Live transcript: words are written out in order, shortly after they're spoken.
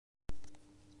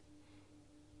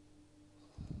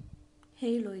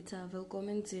Hey Leute,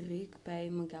 willkommen zurück bei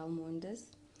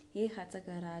Mondes. Ich hatte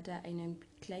gerade einen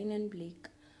kleinen Blick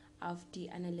auf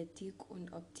die Analytik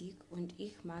und Optik und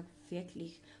ich mag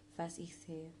wirklich, was ich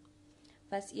sehe.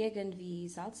 Was irgendwie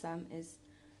seltsam ist,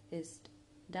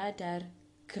 da der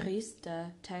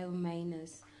größte Teil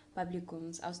meines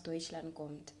Publikums aus Deutschland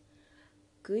kommt.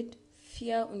 Gut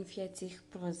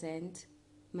 44%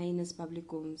 meines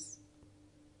Publikums.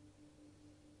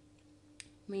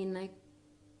 Meine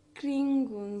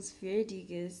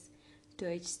kringungswürdiges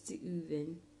Deutsch zu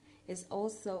üben, ist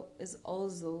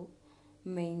also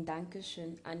mein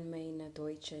Dankeschön an meine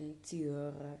deutschen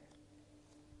Zuhörer.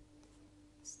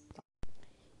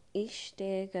 Ich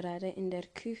stehe gerade in der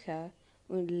Küche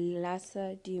und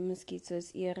lasse die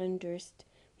Moskitos ihren Durst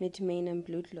mit meinem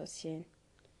Blutloschen.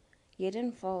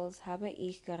 Jedenfalls habe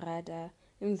ich gerade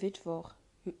am Mittwoch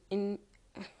in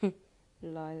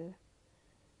lol.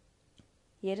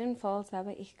 Jedenfalls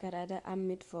habe ich gerade am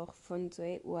Mittwoch von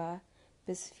 2 Uhr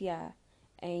bis 4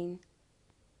 ein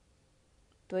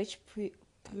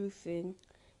Deutschprüfung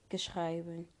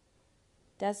geschrieben.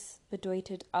 Das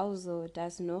bedeutet also,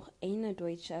 dass noch eine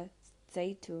deutsche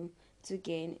Zeitung zu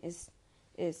gehen ist.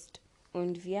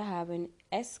 Und wir haben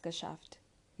es geschafft.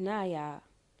 Naja,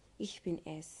 ich bin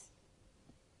es.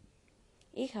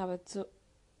 Ich habe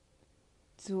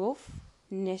 12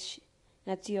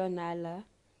 nationale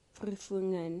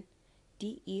Prüfungen,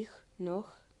 die ich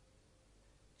noch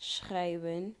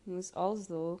schreiben muss,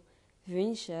 also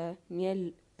wünsche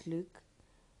mir Glück,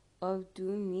 ob du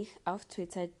mich auf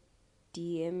Twitter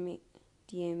DMing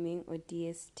oder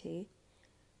DST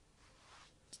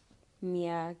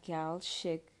mir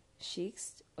Geld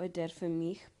schickst oder für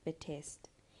mich betest.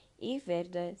 Ich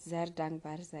werde sehr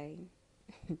dankbar sein.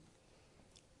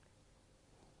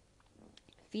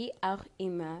 Wie auch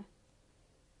immer,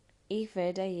 ich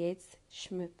werde jetzt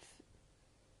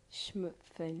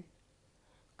schmüpfen.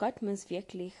 Gott muss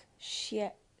wirklich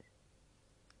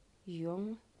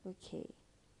jung, okay.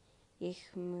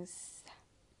 Ich muss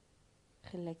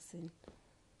relaxen.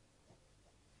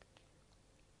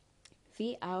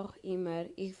 Wie auch immer,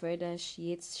 ich werde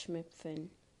jetzt schmüpfen.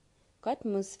 Gott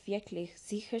muss wirklich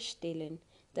sicherstellen,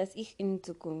 dass ich in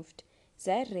Zukunft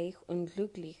sehr reich und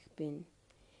glücklich bin.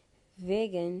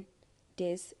 Wegen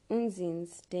des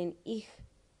Unsinns, den ich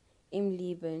im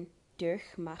Leben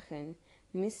durchmachen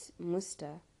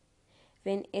musste.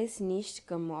 Wenn es nicht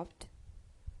gemobbt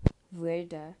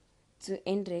würde, zu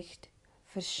Unrecht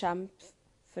verschampft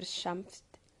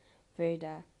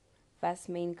würde, was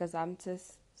mein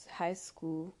gesamtes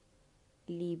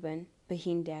Highschool-Leben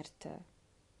behinderte.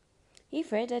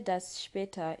 Ich werde das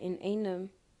später in einem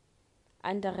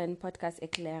anderen Podcast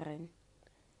erklären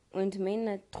und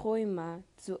meine Träume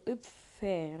zu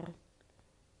opfern,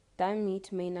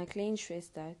 damit meine kleine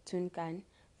Schwester tun kann,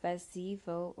 was sie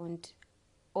will und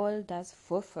all das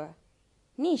wofür.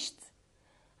 Nichts,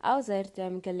 außer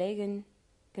dem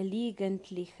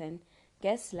gelegentlichen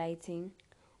Gaslighting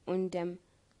und dem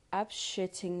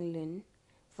Abschütteln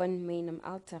von meinem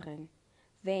Alteren,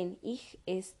 wenn ich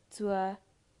es zur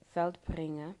Welt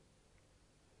bringe.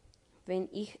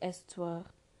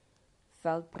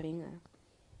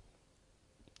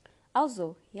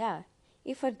 Also, ja,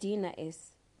 ich verdiene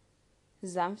es,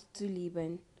 sanft zu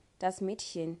lieben, das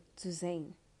Mädchen zu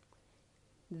sein,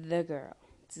 the girl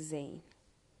zu sein,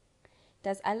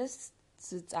 das alles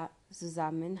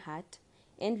zusammen hat,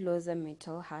 endlose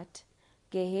Mittel hat,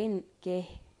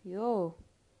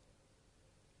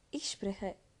 ich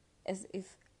spreche as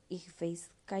if ich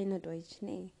weiß keine Deutsch,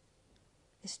 nee,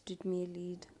 es tut mir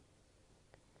leid.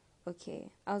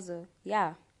 Okay, also,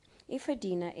 ja, ich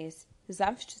verdiene es,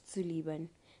 sanft zu lieben,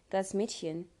 das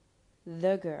Mädchen,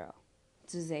 the girl,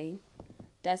 zu sein,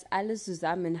 das alles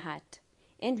zusammen hat,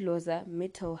 endlose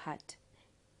Mittel hat,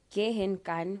 gehen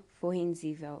kann, wohin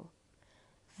sie will,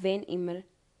 wenn immer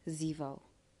sie will,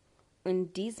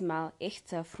 und diesmal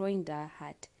echte Freunde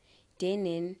hat,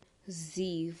 denen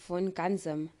sie von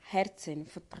ganzem Herzen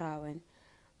vertrauen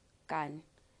kann,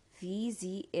 wie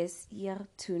sie es ihr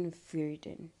tun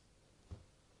würden.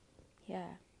 Ja,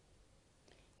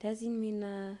 das sind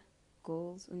meine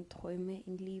Goals und Träume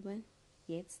im Leben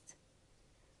jetzt.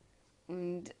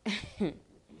 Und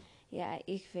ja,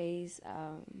 ich weiß,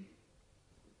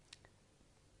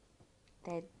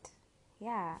 that,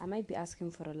 yeah, I might be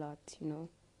asking for a lot,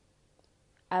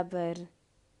 Aber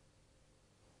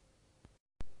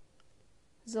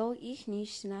soll ich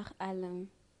nicht nach allem,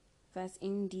 was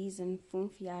in diesen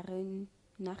 5 Jahren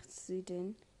nach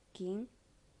Süden ging?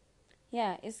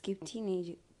 Ja, es gibt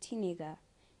Teenager,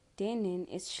 denen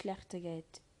es schlechter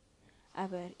geht.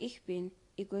 Aber ich bin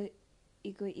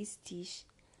egoistisch,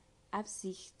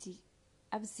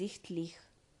 absichtlich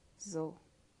so.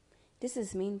 Das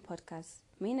ist mein Podcast,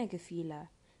 meine Gefühle,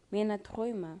 meine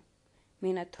Träume,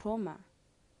 meine Trauma,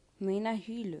 meine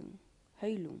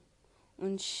Heilung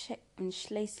und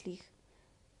schließlich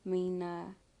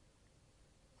meine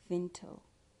Winter.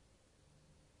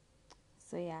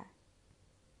 So ja,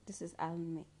 das ist all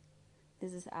mich.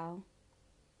 Das ist all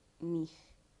mich.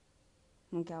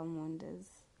 Miguel Mondes.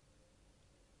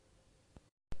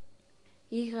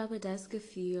 Ich habe das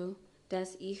Gefühl,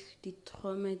 dass ich die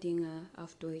Trauma-Dinge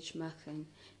auf Deutsch machen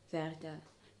werde,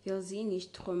 weil sie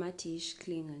nicht traumatisch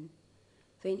klingen,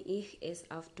 wenn ich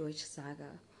es auf Deutsch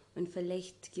sage. Und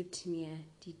vielleicht gibt mir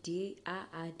die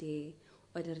DAAD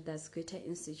oder das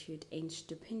Goethe-Institut ein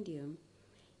Stipendium.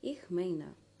 Ich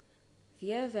meine,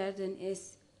 wir werden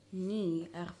es nie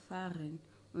erfahren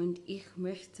und ich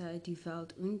möchte die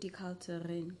Welt und die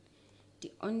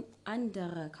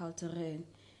andere Kulturen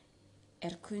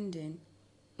erkunden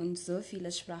und so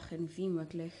viele Sprachen wie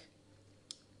möglich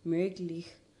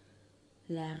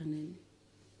lernen.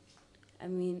 I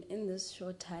mean, in this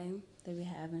short time that we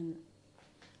have in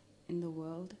the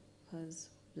world, because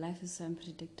life is so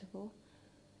unpredictable,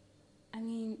 I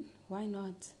mean, why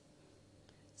not?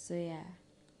 So yeah,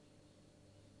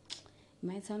 it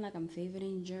might sound like I'm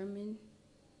favoring German,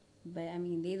 but I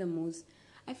mean, they're the most,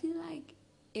 I feel like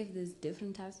if there's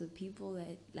different types of people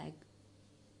that like,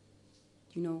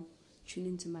 tune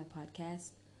into my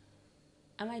podcast,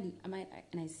 I might,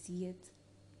 and I see it,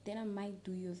 then I might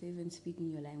do you a favor and speak in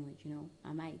your language,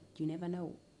 I might, you never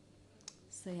know.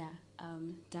 So yeah,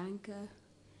 danke,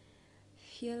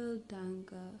 vielen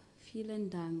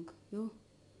Dank, yo.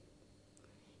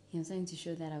 I'm starting to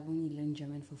show that I've only learned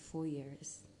German for 4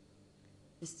 years.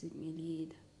 Es tut mir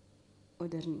leid,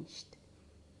 oder nicht.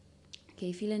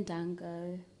 Okay, vielen Dank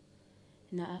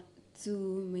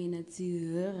zu meinen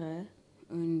Zuhörer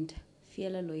und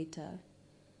viele Leute.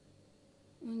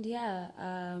 Und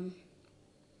ja,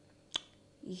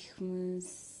 ich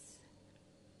muss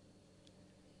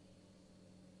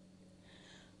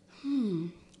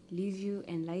leave you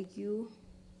and like you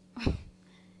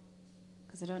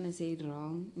because I don't want to say it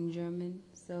wrong in German.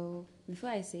 So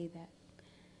before I say that,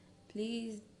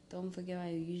 please don't forget what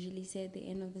I usually say at the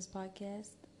end of this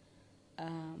podcast.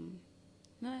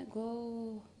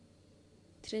 Go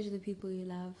treasure the people you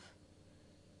love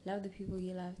the people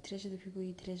you love, treasure the people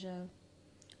you treasure.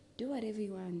 Do whatever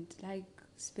you want, like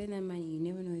spend that money. You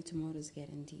never know if tomorrow's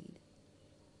guaranteed,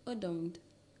 or don't.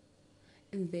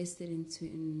 Invest it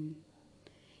into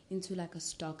like a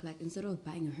stock. Like instead of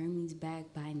buying a Hermes bag,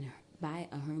 buy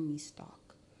a Hermes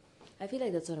stock. I feel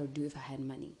like that's what I would do if I had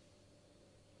money,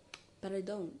 but I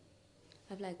don't.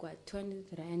 I have like 20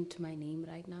 rand to my name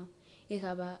right now. Ich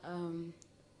habe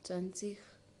 20.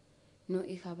 No,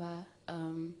 ich habe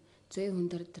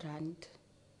 200 rand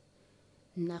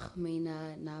nach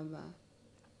meiner Name.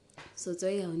 So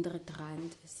 200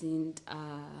 rand sind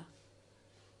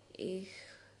ich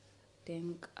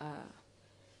denke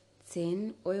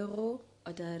 10 Euro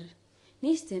oder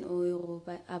nicht 10 Euro,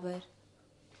 aber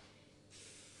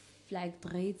vielleicht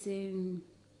 13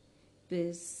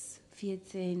 bis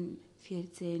 14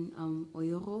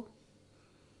 Euro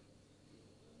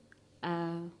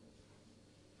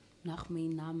nach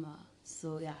meinem Namen.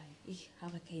 So ja, ich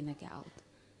habe keine Geld.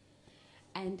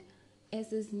 Und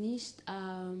es ist nicht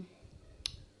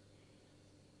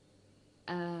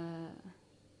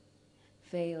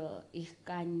weil ich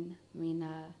kann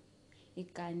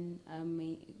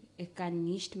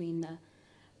nicht meine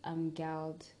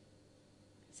Geld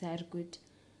sehr gut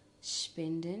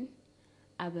spenden,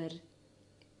 aber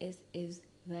es ist,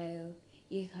 weil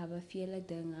ich habe viele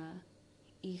Dinge,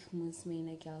 ich muss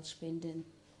meine Geld spenden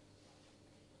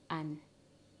an.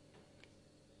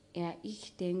 Ja,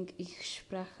 ich denke, ich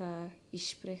spreche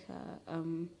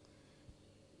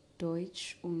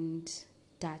Deutsch und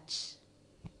Dutch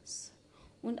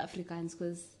und Afrikaans,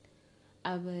 weil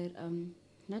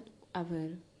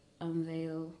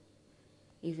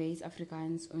ich weiß,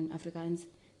 Afrikaans und Afrikaans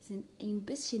sind ein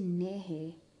bisschen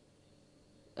näher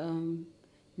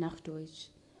nach Deutsch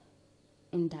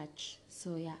und Dutch.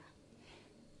 So ja.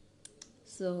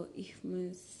 So ich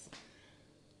muss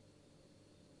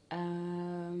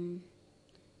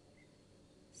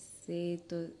say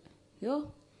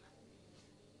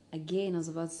again, I was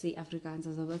about to say Afrikaans, I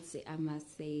was about to say I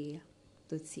must say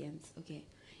Tutsiens. Okay.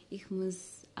 Ich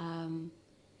muss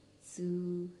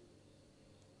zu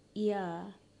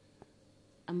ihr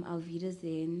auf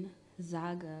Wiedersehen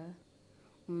sagen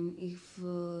und ich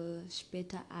will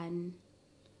später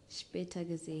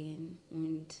gesehen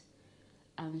und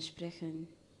sprechen.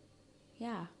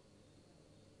 Ja.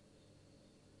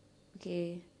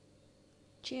 Okay.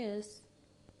 Cheers.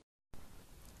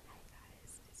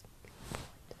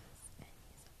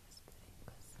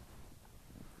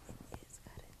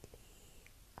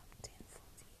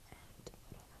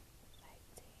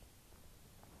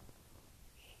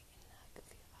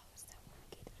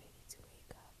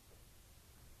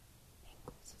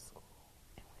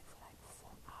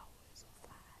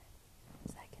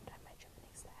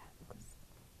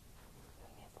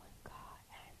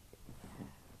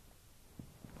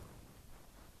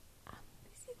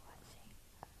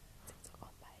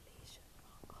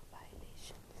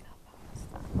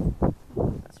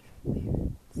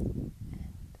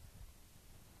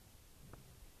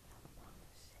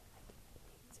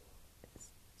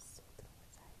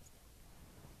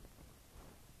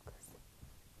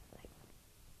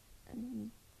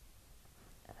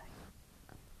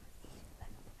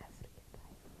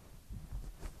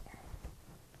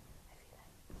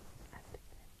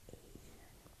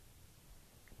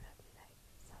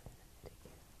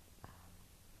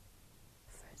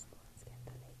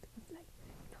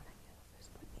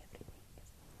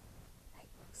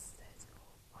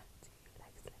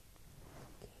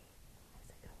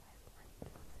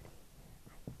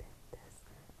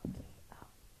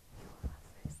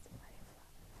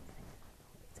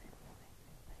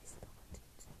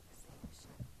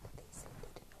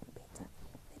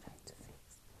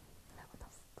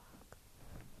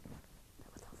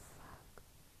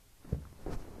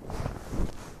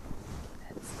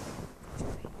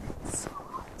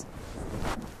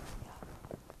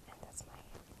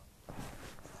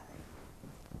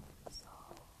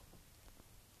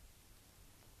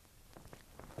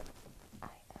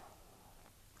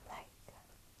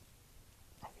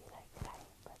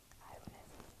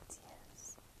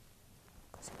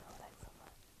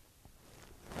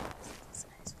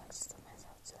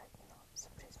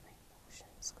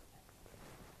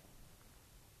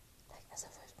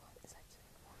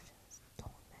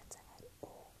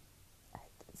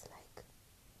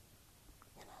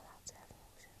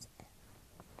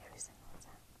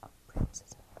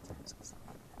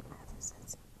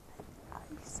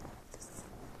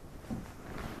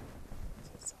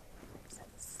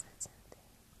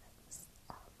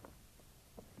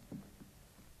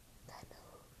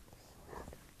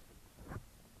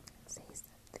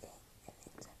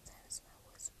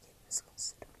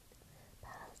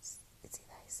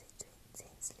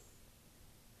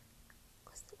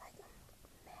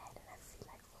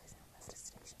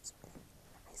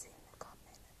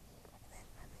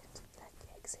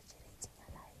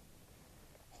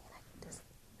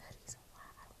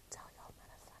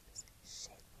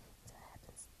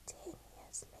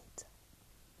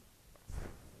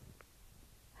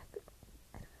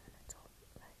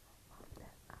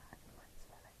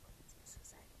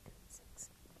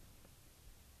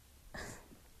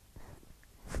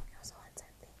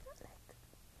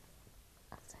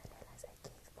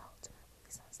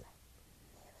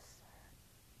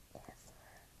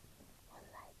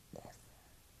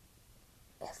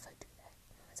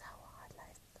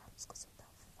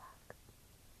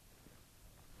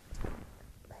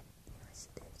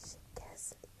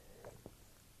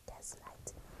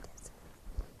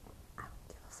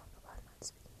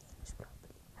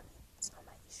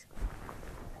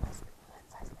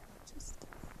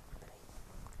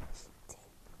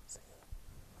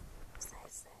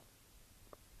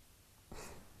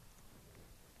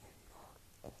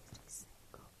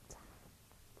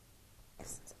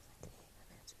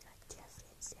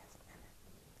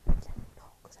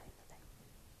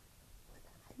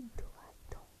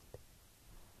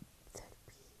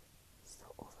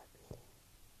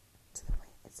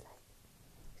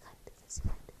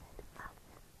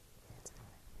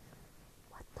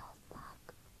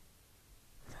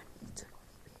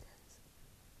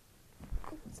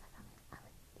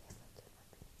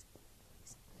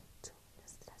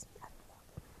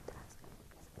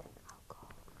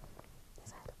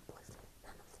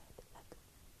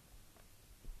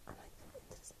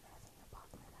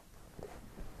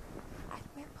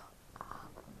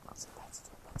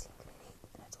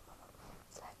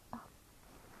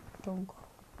 Entschuldigung.